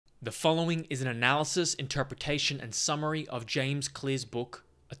The following is an analysis, interpretation, and summary of James Clear's book,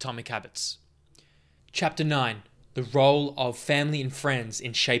 Atomic Habits. Chapter 9, The Role of Family and Friends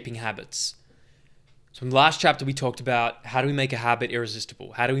in Shaping Habits. So in the last chapter, we talked about how do we make a habit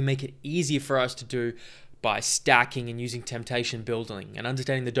irresistible? How do we make it easier for us to do by stacking and using temptation building and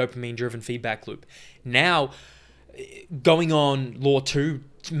understanding the dopamine-driven feedback loop. Now, going on law 2,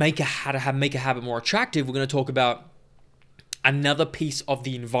 to make a habit more attractive, we're going to talk about another piece of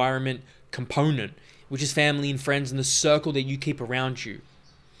the environment component, which is family and friends and the circle that you keep around you.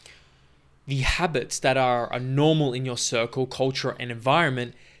 The habits that are normal in your circle, culture, and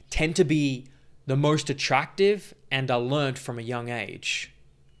environment tend to be the most attractive and are learned from a young age.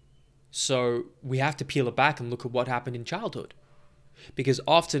 So we have to peel it back and look at what happened in childhood. Because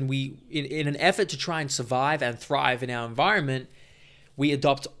often in an effort to try and survive and thrive in our environment, we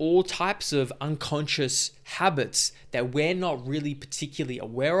adopt all types of unconscious habits that we're not really particularly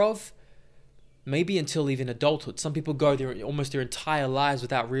aware of, maybe until even adulthood. Some people go almost their entire lives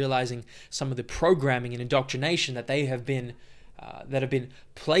without realizing some of the programming and indoctrination that they have been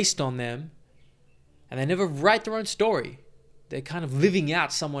placed on them, and they never write their own story. They're kind of living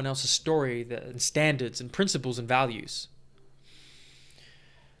out someone else's story and standards and principles and values.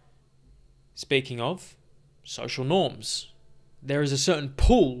 Speaking of social norms, there is a certain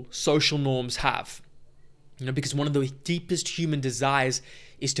pull social norms have. Because one of the deepest human desires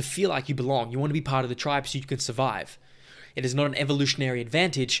is to feel like you belong. You want to be part of the tribe so you can survive. It is not an evolutionary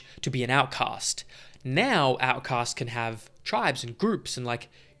advantage to be an outcast. Now, outcasts can have tribes and groups, and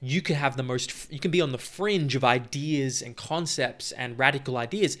you can be on the fringe of ideas and concepts and radical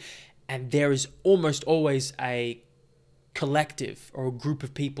ideas, and there is almost always a collective or a group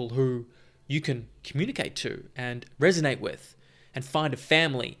of people who you can communicate to and resonate with and find a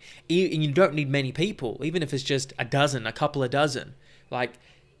family. And you don't need many people, even if it's just a couple of dozen.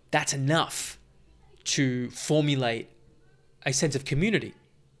 That's enough to formulate a sense of community.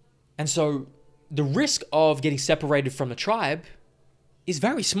 And so the risk of getting separated from the tribe is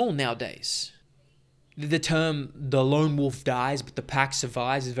very small nowadays. The term, the lone wolf dies, but the pack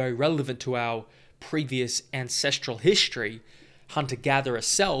survives, is very relevant to our previous ancestral history, hunter-gatherer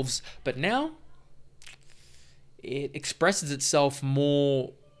selves, but now it expresses itself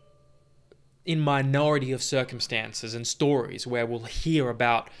more in minority of circumstances and stories where we'll hear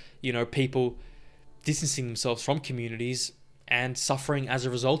about, people distancing themselves from communities and suffering as a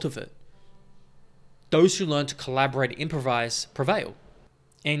result of it. Those who learn to collaborate and improvise prevail.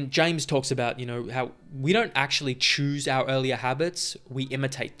 And James talks about, how we don't actually choose our earlier habits, we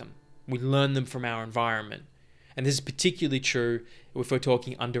imitate them. We learn them from our environment. And this is particularly true if we're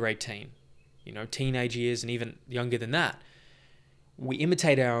talking under 18. Teenage years and even younger than that. We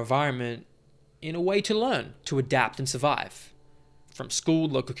imitate our environment in a way to learn, to adapt and survive. From school,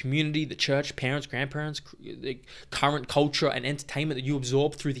 local community, the church, parents, grandparents, the current culture and entertainment that you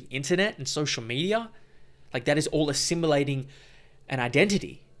absorb through the internet and social media, that is all assimilating an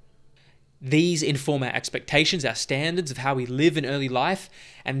identity. These inform our expectations, our standards of how we live in early life,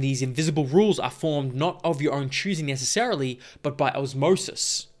 and these invisible rules are formed not of your own choosing necessarily, but by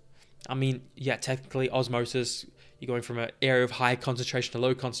osmosis. Technically osmosis, you're going from an area of high concentration to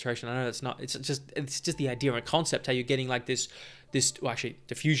low concentration. I know that's not, it's just the idea and concept, how you're getting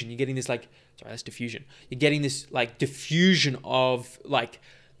diffusion. You're getting this that's diffusion. You're getting this diffusion of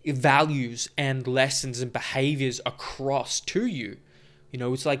values and lessons and behaviors across to you.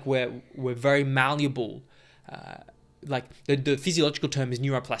 It's we're very malleable. The physiological term is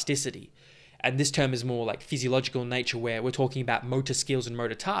neuroplasticity. And this term is more physiological in nature, where we're talking about motor skills and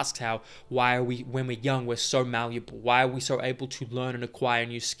motor tasks. Why are we, when we're young, we're so malleable? Why are we so able to learn and acquire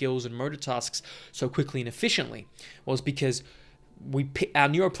new skills and motor tasks so quickly and efficiently? Well, it's because our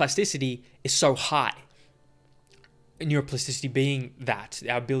neuroplasticity is so high. Neuroplasticity being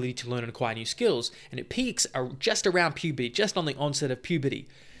our ability to learn and acquire new skills. And it peaks just around puberty, just on the onset of puberty.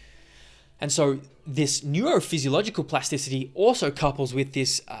 And so this neurophysiological plasticity also couples with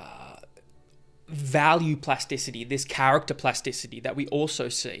this value plasticity, this character plasticity that we also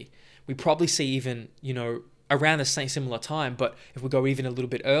see. We probably see even, around the same similar time, but if we go even a little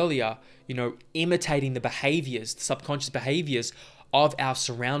bit earlier, imitating the behaviors, the subconscious behaviors of our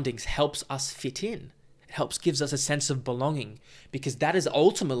surroundings helps us fit in. It gives us a sense of belonging, because that is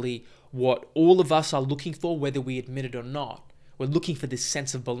ultimately what all of us are looking for, whether we admit it or not. We're looking for this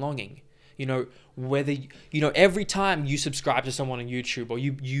sense of belonging. Whether, every time you subscribe to someone on YouTube or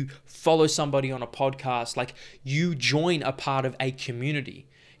you follow somebody on a podcast, you join a part of a community.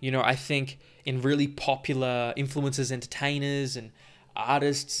 I think in really popular influencers, entertainers and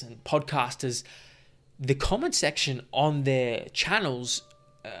artists and podcasters, the comment section on their channels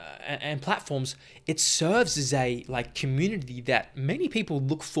and platforms, it serves as a like community that many people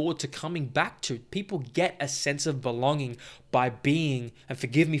look forward to coming back to. People get a sense of belonging by being, and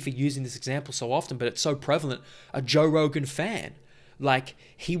forgive me for using this example so often, but it's so prevalent, a Joe Rogan fan. Like,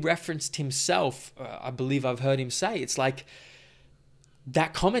 he referenced himself, I believe I've heard him say, it's like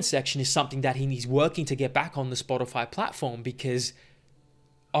that comment section is something that he's working to get back on the Spotify platform because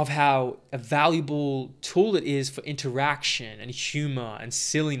of how a valuable tool it is for interaction and humor and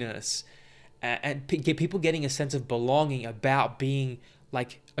silliness, and get people getting a sense of belonging about being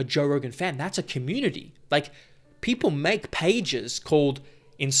like a Joe Rogan fan. That's a community. Like, people make pages called,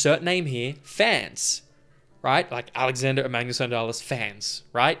 insert name here, fans, right? Like Alexander Emmanuel Sandalis fans,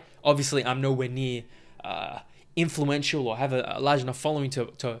 right? Obviously, I'm nowhere near influential or have a large enough following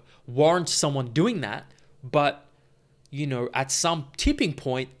to warrant someone doing that, but you know, at some tipping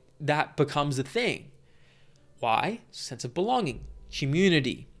point, that becomes a thing. Why? Sense of belonging,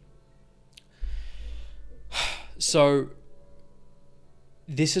 community. So,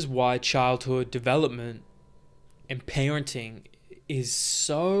 this is why childhood development and parenting is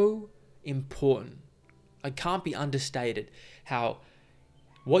so important. It can't be understated how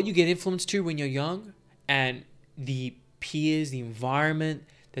what you get influenced to when you're young and the peers, the environment,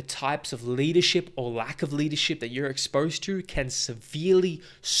 the types of leadership or lack of leadership that you're exposed to can severely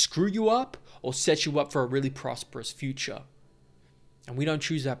screw you up or set you up for a really prosperous future. And we don't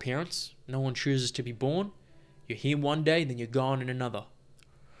choose our parents. No one chooses to be born. You're here one day, then you're gone in another.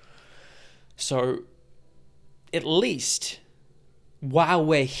 So, at least while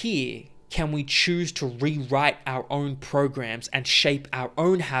we're here, can we choose to rewrite our own programs and shape our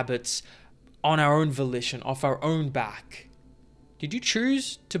own habits on our own volition, off our own back? Did you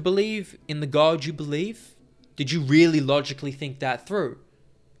choose to believe in the God you believe? Did you really logically think that through?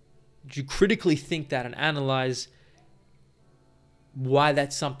 Did you critically think that and analyze why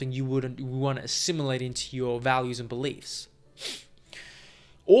that's something you want to assimilate into your values and beliefs?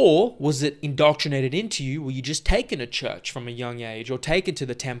 Or was it indoctrinated into you? Were you just taken to church from a young age, or taken to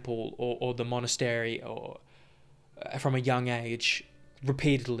the temple or the monastery or from a young age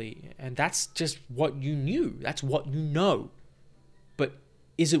repeatedly? And that's just what you knew. That's what you know. But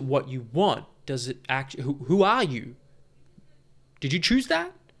is it what you want? Does it actually? Who are you? Did you choose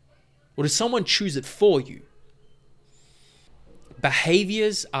that? Or did someone choose it for you?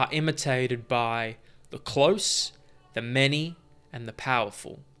 Behaviors are imitated by the close, the many, and the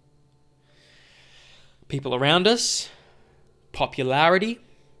powerful. People around us, popularity,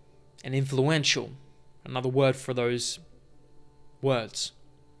 and influential. Another word for those words.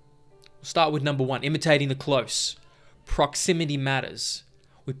 We'll start with number one, imitating the close. Proximity matters.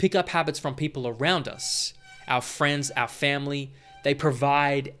 We pick up habits from people around us, our friends, our family. They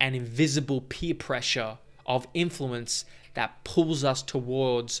provide an invisible peer pressure of influence that pulls us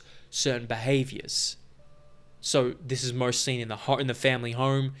towards certain behaviors. So this is most seen in the family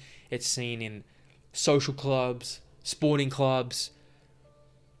home. It's seen in social clubs, sporting clubs.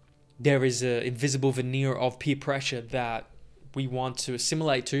 There is an invisible veneer of peer pressure that we want to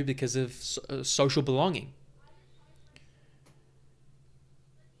assimilate to because of social belonging.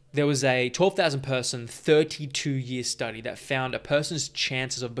 There was a 12,000 person, 32-year study that found a person's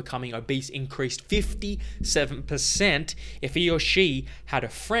chances of becoming obese increased 57% if he or she had a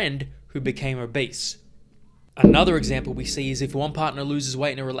friend who became obese. Another example we see is if one partner loses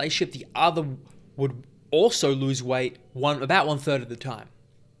weight in a relationship, the other would also lose weight about 1/3 of the time.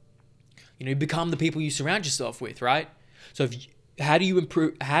 You know, you become the people you surround yourself with, right? So how do you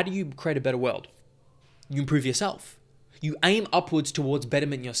create a better world? You improve yourself. You aim upwards towards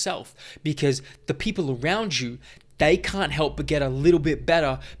betterment yourself, because the people around you, they can't help but get a little bit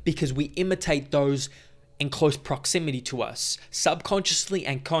better because we imitate those in close proximity to us, subconsciously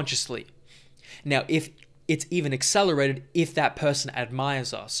and consciously. Now, if it's even accelerated if that person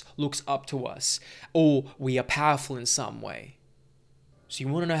admires us, looks up to us, or we are powerful in some way. So you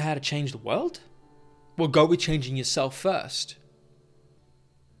want to know how to change the world? Well, go with changing yourself first.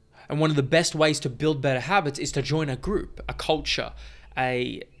 And one of the best ways to build better habits is to join a group, a culture,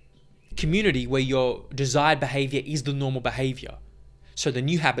 a community where your desired behavior is the normal behavior. So the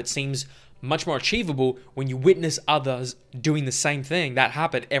new habit seems much more achievable when you witness others doing the same thing, that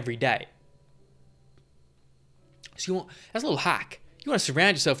habit, every day. So that's a little hack. You want to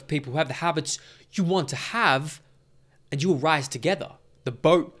surround yourself with people who have the habits you want to have, and you will rise together. The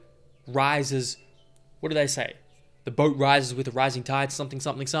boat rises, what do they say? The boat rises with a rising tide, something,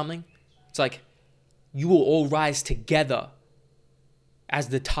 something, something. It's like you will all rise together as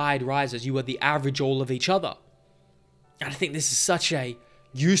the tide rises. You are the average all of each other. And I think this is such a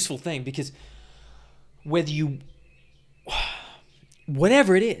useful thing, because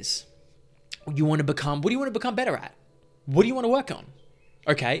whatever it is, What do you want to become better at? What do you want to work on?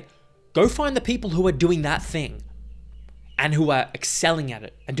 Okay, go find the people who are doing that thing and who are excelling at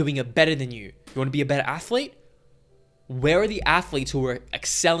it and doing it better than you. You want to be a better athlete? Where are the athletes who are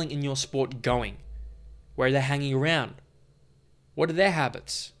excelling in your sport going? Where are they hanging around? What are their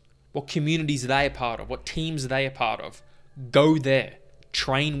habits? What communities are they a part of? What teams are they a part of? Go there.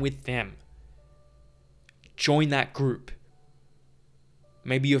 Train with them. Join that group.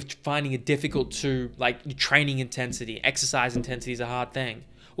 Maybe you're finding it difficult to, like, your training intensity, exercise intensity is a hard thing.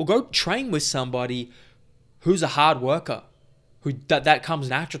 Well, go train with somebody who's a hard worker, who that comes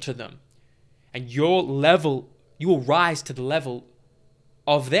natural to them. And you will rise to the level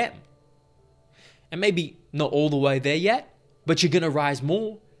of them. And maybe not all the way there yet, but you're going to rise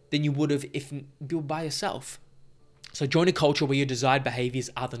more than you would have if you were by yourself. So join a culture where your desired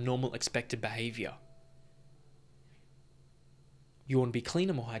behaviors are the normal expected behavior. You want to be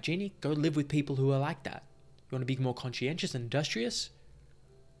cleaner, more hygienic? Go live with people who are like that. You want to be more conscientious and industrious?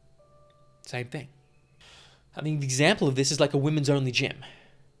 Same thing. I think the example of this is like a women's only gym.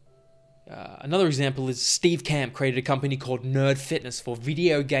 Another example is Steve Camp created a company called Nerd Fitness for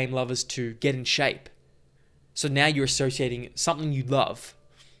video game lovers to get in shape. So now you're associating something you love,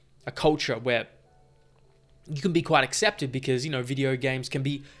 a culture where you can be quite accepted because, video games can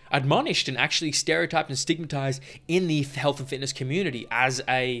be admonished and actually stereotyped and stigmatized in the health and fitness community as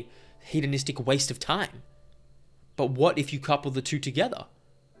a hedonistic waste of time. But what if you couple the two together?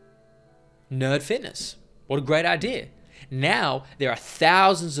 Nerd Fitness. What a great idea. Now there are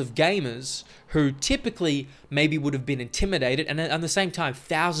thousands of gamers who typically maybe would have been intimidated, and at the same time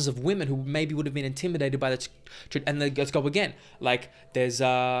thousands of women who maybe would have been intimidated by and let's go again, like there's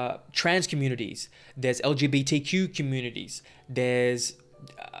trans communities, there's LGBTQ communities, there's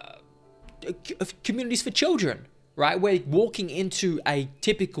communities for children, right, where walking into a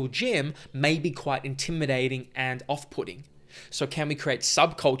typical gym may be quite intimidating and off-putting. So can we create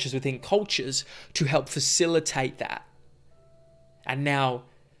subcultures within cultures to help facilitate that? And now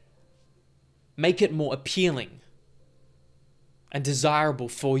make it more appealing and desirable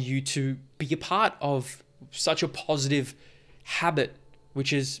for you to be a part of such a positive habit,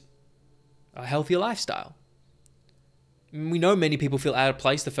 which is a healthier lifestyle. We know many people feel out of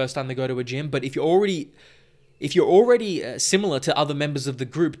place the first time they go to a gym, but if you're already similar to other members of the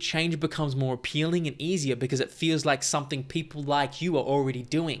group, change becomes more appealing and easier because it feels like something people like you are already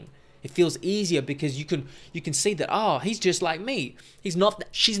doing. It feels easier because you can see that, oh, he's just like me. She's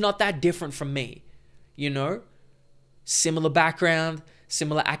not that different from me. Similar background,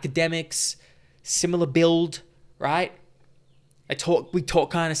 similar academics, similar build, right? We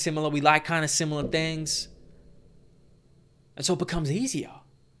talk kind of similar, we like kind of similar things. And so it becomes easier.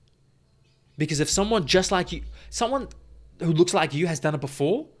 Because if someone just like you, someone who looks like you has done it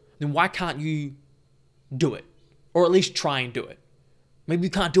before, then why can't you do it? Or at least try and do it? Maybe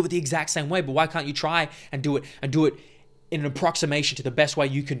you can't do it the exact same way, but why can't you try and do it in an approximation to the best way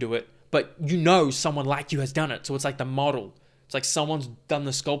you can do it? But someone like you has done it. So it's like the model. It's like someone's done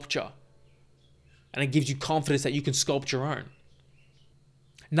the sculpture. And it gives you confidence that you can sculpt your own.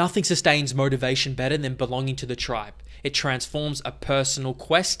 Nothing sustains motivation better than belonging to the tribe. It transforms a personal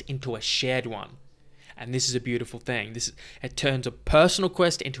quest into a shared one. And this is a beautiful thing. It turns a personal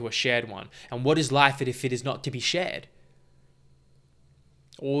quest into a shared one. And what is life if it is not to be shared?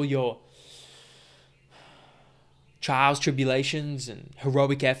 All your trials, tribulations, and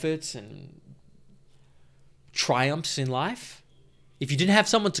heroic efforts and triumphs in life, if you didn't have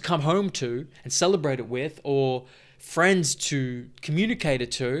someone to come home to and celebrate it with, or friends to communicate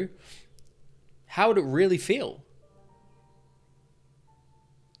it to, how would it really feel?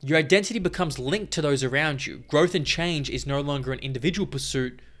 Your identity becomes linked to those around you. Growth and change is no longer an individual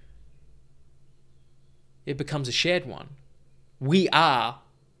pursuit. It becomes a shared one. We are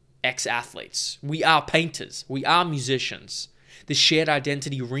ex-athletes. We are painters. We are musicians. This shared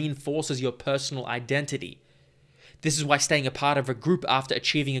identity reinforces your personal identity. This is why staying a part of a group after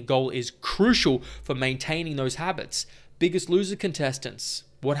achieving a goal is crucial for maintaining those habits. Biggest Loser contestants,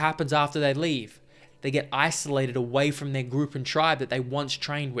 what happens after they leave? They get isolated away from their group and tribe that they once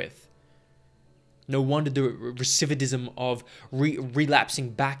trained with. No wonder the recidivism of relapsing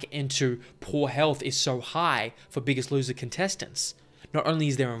back into poor health is so high for Biggest Loser contestants. Not only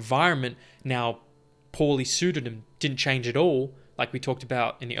is their environment now poorly suited and didn't change at all, like we talked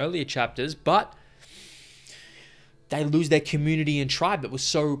about in the earlier chapters, but they lose their community and tribe that was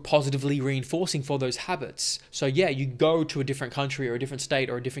so positively reinforcing for those habits. So yeah, you go to a different country or a different state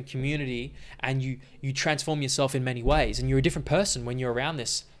or a different community and you transform yourself in many ways, and you're a different person when you're around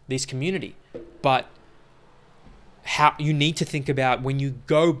this community. But how you need to think about when you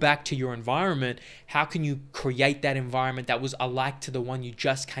go back to your environment, how can you create that environment that was alike to the one you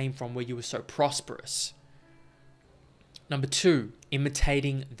just came from where you were so prosperous? Number 2,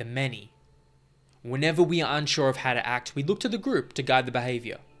 imitating the many. Whenever we are unsure of how to act, we look to the group to guide the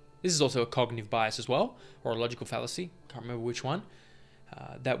behavior. This is also a cognitive bias as well, or a logical fallacy, can't remember which one.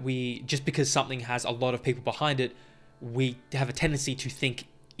 That we, just because something has a lot of people behind it, we have a tendency to think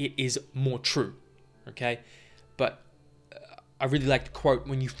it is more true, okay? But I really like the quote,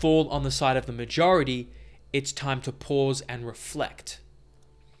 when you fall on the side of the majority, it's time to pause and reflect.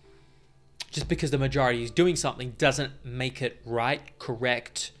 Just because the majority is doing something doesn't make it right,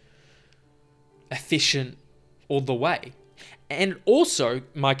 correct, efficient all the way. And also,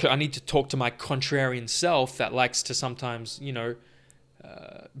 I need to talk to my contrarian self that likes to sometimes,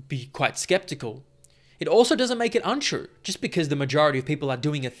 be quite skeptical. It also doesn't make it untrue. Just because the majority of people are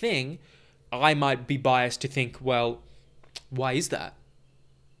doing a thing, I might be biased to think, well, why is that?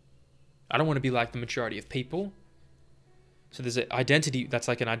 I don't want to be like the majority of people. So there's an identity, that's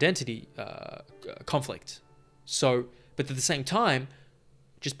like an identity conflict. So, but at the same time,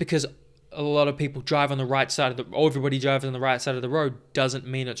 just because a lot of people drive on the right side of or everybody drives on the right side of the road doesn't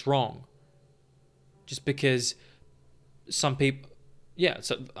mean it's wrong. Just because some people,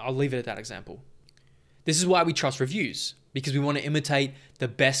 so I'll leave it at that example. This is why we trust reviews, because we want to imitate the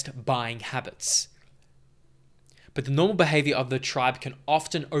best buying habits. But the normal behavior of the tribe can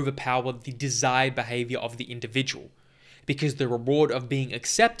often overpower the desired behavior of the individual, because the reward of being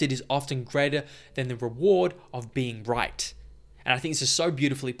accepted is often greater than the reward of being right. And I think this is so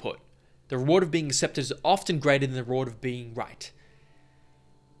beautifully put. The reward of being accepted is often greater than the reward of being right.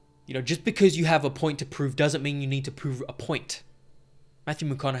 Just because you have a point to prove doesn't mean you need to prove a point. Matthew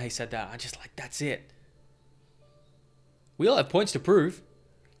McConaughey said that. I'm just like, that's it. We all have points to prove.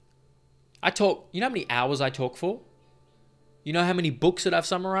 I talk, you know how many hours I talk for? You know how many books that I've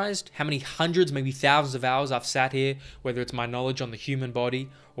summarized? How many hundreds, maybe thousands of hours I've sat here, whether it's my knowledge on the human body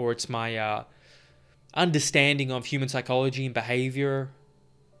or it's my understanding of human psychology and behavior.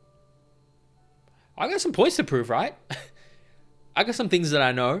 I got some points to prove, right? I got some things that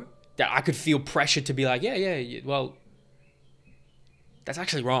I know that I could feel pressure to be like, well, that's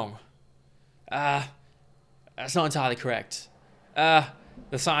actually wrong. That's not entirely correct. The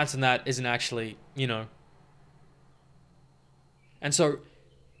science in that isn't actually, And so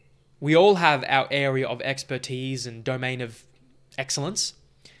we all have our area of expertise and domain of excellence.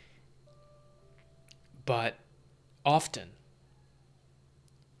 But often,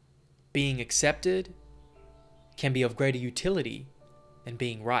 being accepted can be of greater utility than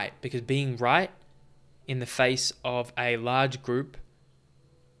being right. Because being right in the face of a large group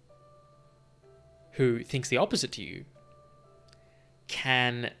who thinks the opposite to you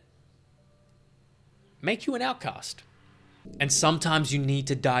can make you an outcast. And sometimes you need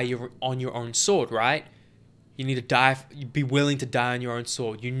to die on your own sword, right? You need to be willing to die on your own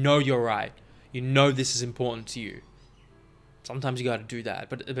sword. You know you're right. You know this is important to you. Sometimes you got to do that,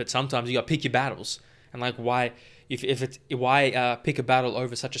 but sometimes you got to pick your battles. And like, why pick a battle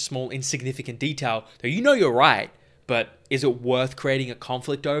over such a small, insignificant detail that you know you're right, but is it worth creating a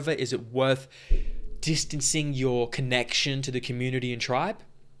conflict over? Is it worth distancing your connection to the community and tribe?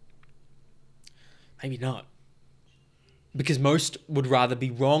 Maybe not. Because most would rather be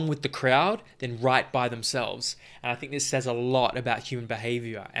wrong with the crowd than right by themselves. And I think this says a lot about human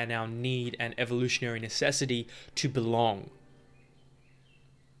behavior and our need and evolutionary necessity to belong.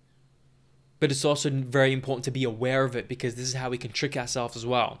 But it's also very important to be aware of it, because this is how we can trick ourselves as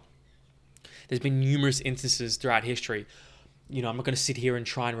well. There's been numerous instances throughout history. I'm not going to sit here and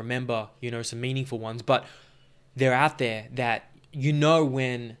try and remember, some meaningful ones, but they're out there that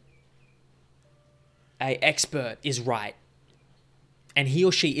when an expert is right and he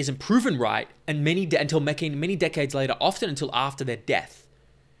or she isn't proven right, and many decades later, often until after their death.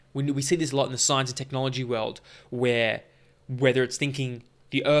 We see this a lot in the science and technology world, where whether it's thinking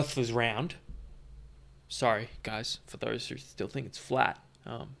the earth was round, sorry guys for those who still think it's flat,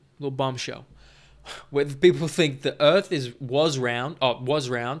 little bombshell, whether people think the earth was round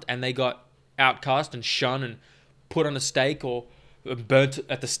and they got outcast and shunned and put on a stake or burnt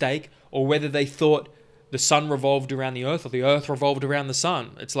at the stake, or whether they thought the sun revolved around the earth or the earth revolved around the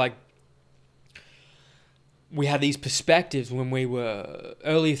sun. It's like we had these perspectives when we were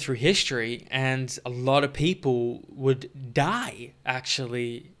earlier through history, and a lot of people would die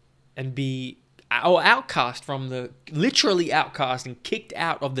actually and be outcast literally outcast and kicked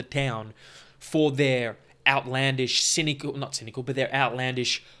out of the town for their outlandish, their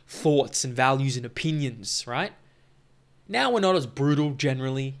outlandish thoughts and values and opinions, right? Now we're not as brutal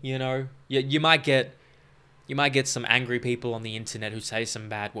generally, You might get You might get some angry people on the internet who say some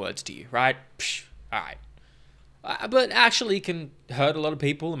bad words to you, right? Psh, all right. But actually can hurt a lot of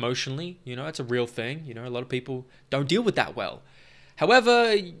people emotionally. It's a real thing. A lot of people don't deal with that well.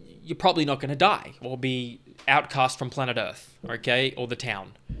 However, you're probably not going to die or be outcast from planet Earth, okay? Or the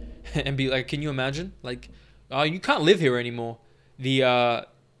town. And be like, can you imagine? Like, oh, you can't live here anymore. The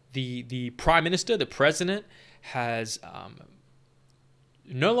prime minister, the president, has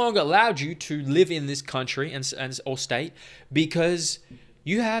no longer allowed you to live in this country and or state because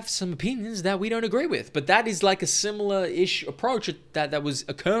you have some opinions that we don't agree with. But that is like a similar-ish approach that was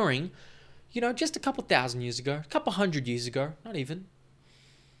occurring, just a couple thousand years ago, a couple hundred years ago, not even.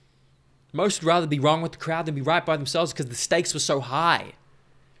 Most would rather be wrong with the crowd than be right by themselves because the stakes were so high.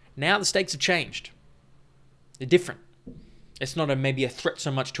 Now the stakes have changed. They're different. It's not maybe a threat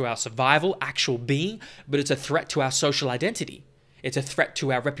so much to our survival, actual being, but it's a threat to our social identity. It's a threat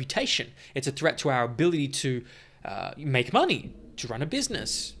to our reputation. It's a threat to our ability to make money, to run a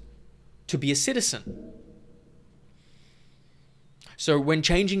business, to be a citizen. So when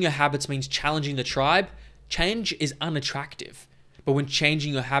changing your habits means challenging the tribe, change is unattractive. But when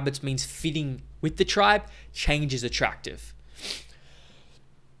changing your habits means fitting with the tribe, change is attractive.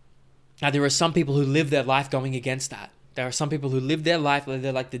 Now, there are some people who live their life going against that. There are some people who live their life,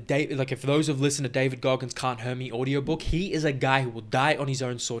 they're like if those who've listened to David Goggins' Can't Hurt Me audiobook, he is a guy who will die on his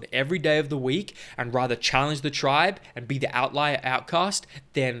own sword every day of the week and rather challenge the tribe and be the outlier outcast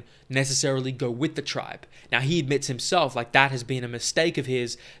than necessarily go with the tribe. Now, he admits himself, like that has been a mistake of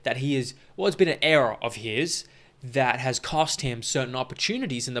his, it's been an error of his that has cost him certain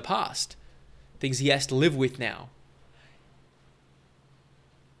opportunities in the past. Things he has to live with now.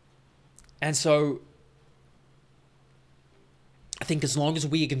 And so I think as long as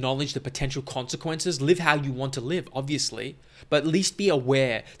we acknowledge the potential consequences, live how you want to live, obviously, but at least be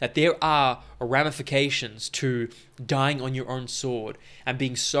aware that there are ramifications to dying on your own sword and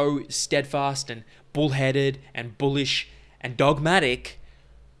being so steadfast and bullheaded and bullish and dogmatic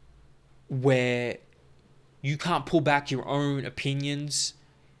where you can't pull back your own opinions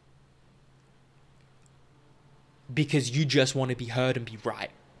because you just want to be heard and be right.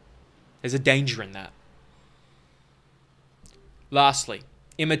 There's a danger in that. Lastly,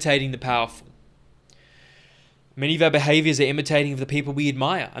 imitating the powerful. Many of our behaviors are imitating of the people we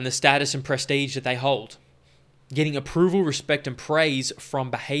admire and the status and prestige that they hold. Getting approval, respect, and praise from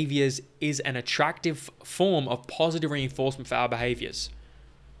behaviors is an attractive form of positive reinforcement for our behaviors.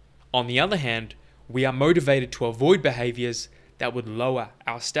 On the other hand, we are motivated to avoid behaviors that would lower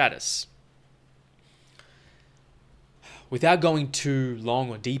our status. Without going too long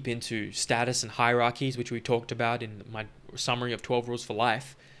or deep into status and hierarchies, which we talked about in my summary of 12 Rules for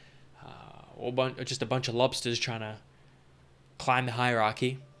Life, or just a bunch of lobsters trying to climb the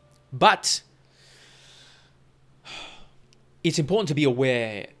hierarchy. But it's important to be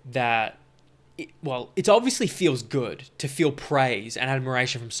aware that it obviously feels good to feel praise and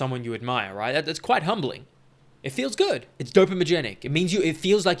admiration from someone you admire, right? That's quite humbling. It feels good. It's dopaminergic. It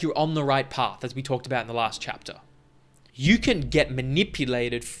feels like you're on the right path, as we talked about in the last chapter. You can get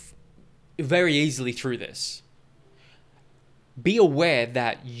manipulated very easily through this. Be aware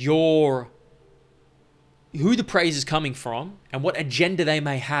that who the praise is coming from and what agenda they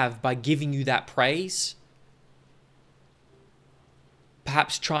may have by giving you that praise.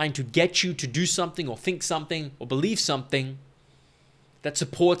 Perhaps trying to get you to do something or think something or believe something that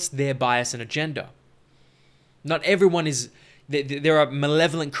supports their bias and agenda. Not everyone is... There are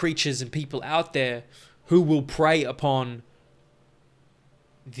malevolent creatures and people out there who will prey upon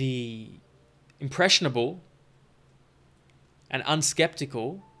the impressionable and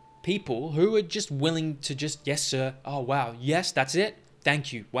unskeptical people who are just willing to yes, sir. Oh, wow. Yes, that's it.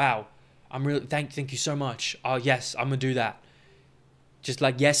 Thank you. Wow. I'm really... Thank you so much. Oh, yes, I'm going to do that. Just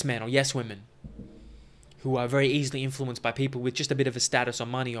like yes men or yes women who are very easily influenced by people with just a bit of a status or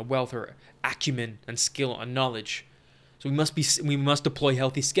money or wealth or acumen and skill and knowledge. So we must deploy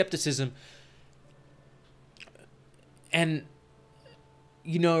healthy skepticism. And,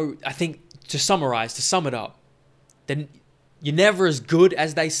 I think to sum it up, then you're never as good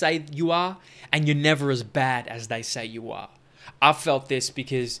as they say you are, and you're never as bad as they say you are. I've felt this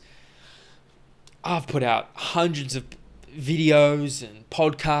because I've put out hundreds of videos and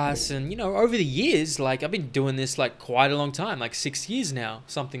podcasts and, over the years, I've been doing this quite a long time, 6 years now,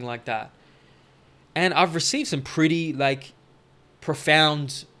 something like that. And I've received some pretty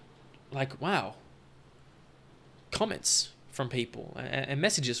profound, wow, comments from people and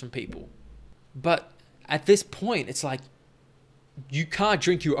messages from people. But at this point, it's you can't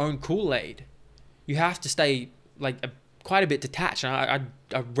drink your own Kool-Aid. You have to stay quite a bit detached. And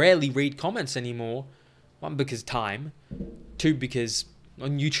I rarely read comments anymore One, because time. Two, because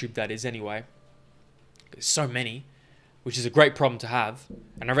on YouTube, that is anyway. There's so many, which is a great problem to have.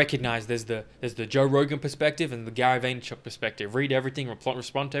 And I recognize there's the Joe Rogan perspective and the Gary Vaynerchuk perspective. Read everything,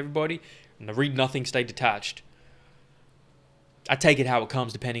 respond to everybody, and the read nothing, stay detached. I take it how it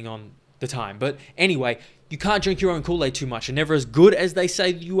comes depending on the time. But anyway, you can't drink your own Kool-Aid too much. You're never as good as they say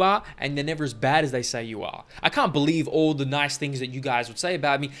you are, and they're never as bad as they say you are. I can't believe all the nice things that you guys would say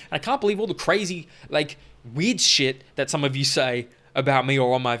about me, and I can't believe all the crazy, like, weird shit that some of you say about me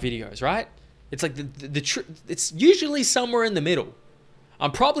or on my videos, right? It's like it's usually somewhere in the middle.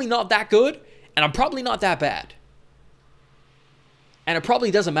 I'm probably not that good, and I'm probably not that bad. And it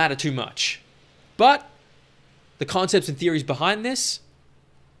probably doesn't matter too much. But the concepts and theories behind this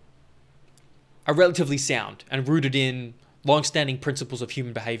are relatively sound and rooted in long-standing principles of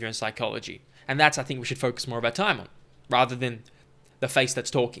human behavior and psychology. And that's, I think, we should focus more of our time on, rather than the face that's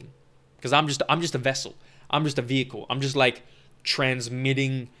talking. Because I'm just a vessel. I'm just a vehicle. I'm just like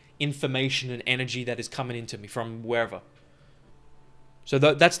transmitting information and energy that is coming into me from wherever. So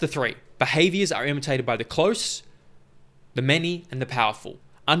that's the three. Behaviors are imitated by the close, the many, and the powerful.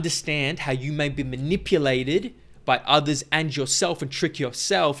 Understand how you may be manipulated by others and yourself and trick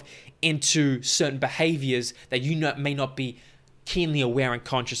yourself into certain behaviors that you may not be keenly aware and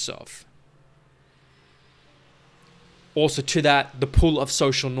conscious of. Also to that, the pull of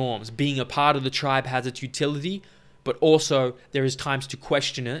social norms. Being a part of the tribe has its utility, but also there is times to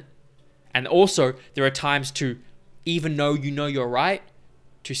question it. And also there are times to, even though you know you're right,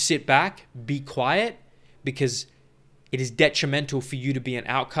 to sit back, be quiet, because it is detrimental for you to be an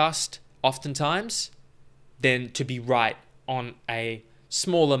outcast oftentimes than to be right on a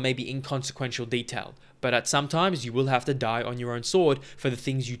smaller, maybe inconsequential detail. But at some times you will have to die on your own sword for the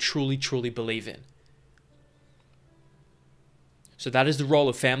things you truly, truly believe in. So that is the role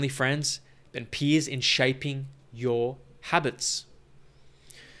of family, friends, and peers in shaping your habits.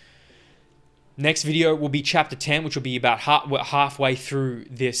 Next video will be chapter 10, which will be about halfway through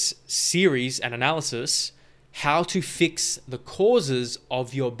this series and analysis, how to fix the causes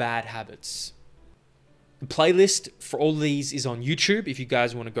of your bad habits. The playlist for all of these is on YouTube if you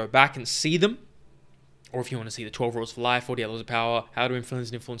guys want to go back and see them. Or if you want to see the 12 Rules for Life, 48 Laws of Power, How to Influence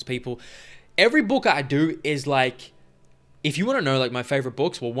and Influence People. Every book I do is like, if you want to know like my favorite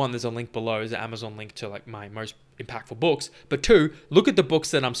books, well, one, there's a link below, there's an Amazon link to like my most impactful books. But two, look at the books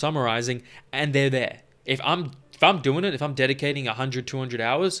that I'm summarizing and they're there. If I'm doing it, if I'm dedicating 100, 200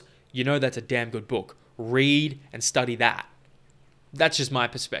 hours, you know that's a damn good book. Read and study that. That's just my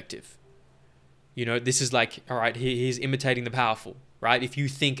perspective. You know, this is like, all right, he's imitating the powerful, right? If you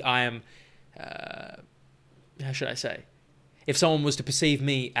think I am, how should I say? If someone was to perceive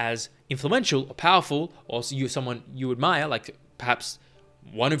me as influential or powerful, or someone you admire, like perhaps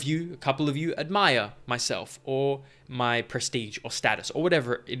one of you, a couple of you admire myself or my prestige or status or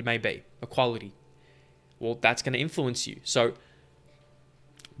whatever it may be, a quality, well, that's going to influence you. So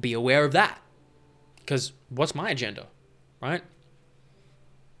be aware of that, because what's my agenda, right?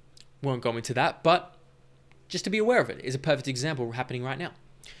 Won't go into that, but just to be aware of it is a perfect example happening right now.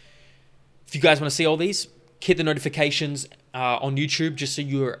 If you guys want to see all these, hit the notifications on YouTube just so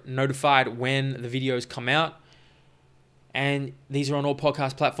you're notified when the videos come out. And these are on all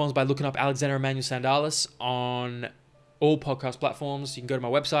podcast platforms by looking up Alexander Emmanuel Sandalis on all podcast platforms. You can go to my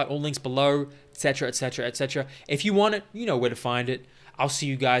website, all links below, etc., etc., etc. If you want it, you know where to find it. I'll see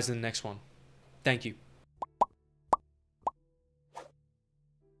you guys in the next one. Thank you.